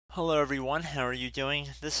Hello everyone, how are you doing?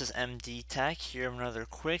 This is MD Tech here with another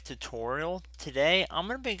quick tutorial. Today I'm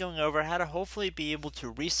going to be going over how to hopefully be able to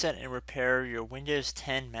reset and repair your Windows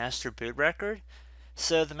 10 master boot record.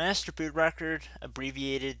 So the master boot record,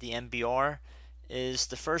 abbreviated the MBR, is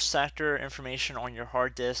the first sector information on your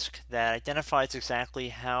hard disk that identifies exactly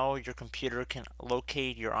how your computer can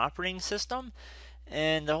locate your operating system.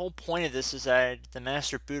 And the whole point of this is that the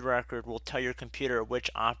master boot record will tell your computer which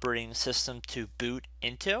operating system to boot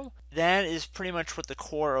into. That is pretty much what the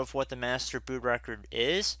core of what the master boot record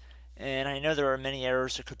is. And I know there are many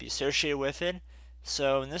errors that could be associated with it.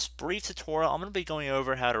 So in this brief tutorial, I'm going to be going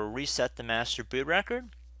over how to reset the master boot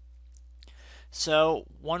record. So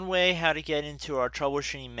one way how to get into our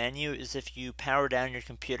troubleshooting menu is if you power down your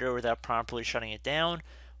computer without properly shutting it down,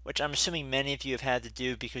 which I'm assuming many of you have had to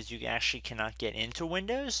do because you actually cannot get into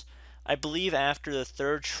Windows. I believe after the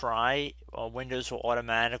third try, Windows will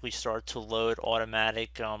automatically start to load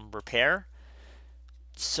automatic repair.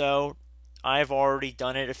 So I've already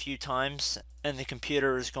done it a few times, and the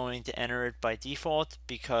computer is going to enter it by default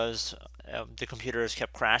because the computer has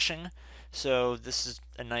kept crashing. So this is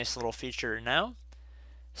a nice little feature now.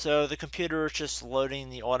 So the computer is just loading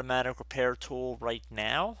the automatic repair tool right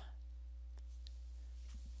now.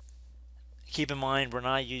 Keep in mind, we're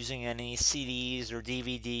not using any CDs or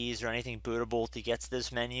DVDs or anything bootable to get to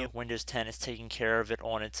this menu. Windows 10 is taking care of it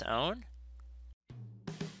on its own.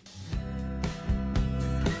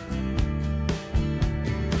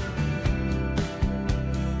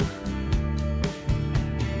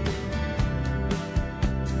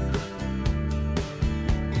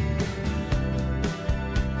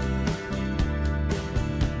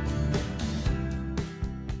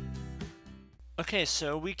 Okay,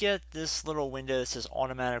 so we get this little window that says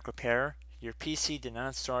automatic repair. Your PC did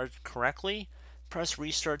not start correctly. Press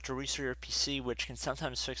restart to restart your PC, which can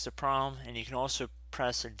sometimes fix the problem, and you can also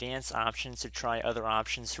press advanced options to try other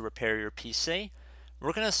options to repair your PC.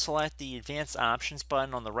 We're going to select the advanced options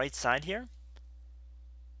button on the right side here.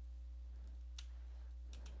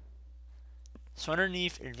 So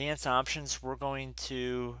underneath advanced options, we're going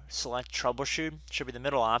to select troubleshoot. Should be the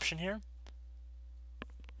middle option here.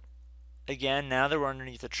 Again, now that we're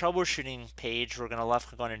underneath the troubleshooting page, we're going to left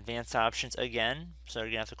click on advanced options again. So you're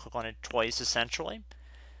going to have to click on it twice essentially.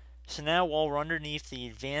 So now while we're underneath the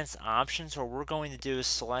advanced options, what we're going to do is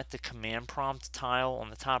select the command prompt tile on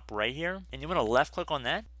the top right here. And you want to left click on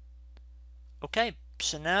that. Okay,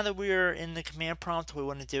 so now that we're in the command prompt, what we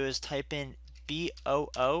want to do is type in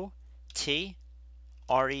BOOTREC.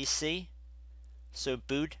 So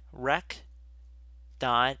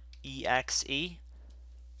bootrec.exe.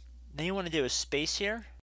 Then you want to do a space here,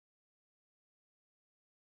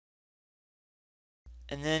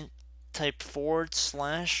 and then type /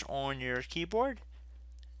 on your keyboard,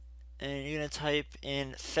 and you're going to type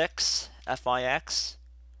in fix, F-I-X,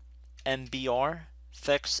 MBR,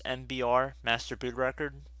 fix MBR, master boot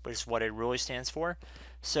record, which is what it really stands for.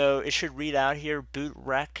 So it should read out here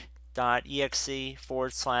bootrec.exe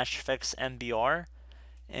 / fix MBR,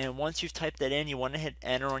 and once you've typed that in, you want to hit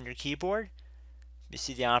enter on your keyboard. You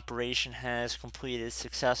see the operation has completed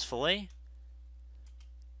successfully.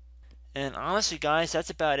 And honestly guys, that's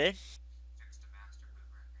about it.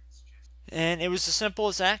 And it was as simple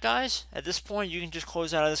as that, guys. At this point you can just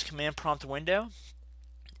close out of this command prompt window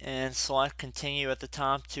and select continue at the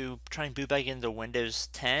top to try and boot back into Windows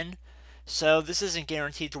 10. So this isn't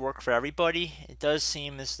guaranteed to work for everybody. It does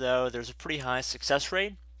seem as though there's a pretty high success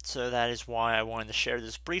rate. So that is why I wanted to share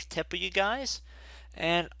this brief tip with you guys.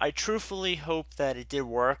 And I truthfully hope that it did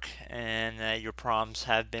work and that your problems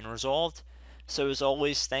have been resolved. So as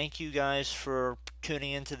always, thank you guys for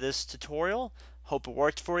tuning into this tutorial. Hope it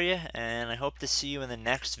worked for you, and I hope to see you in the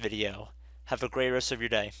next video. Have a great rest of your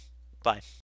day. Bye.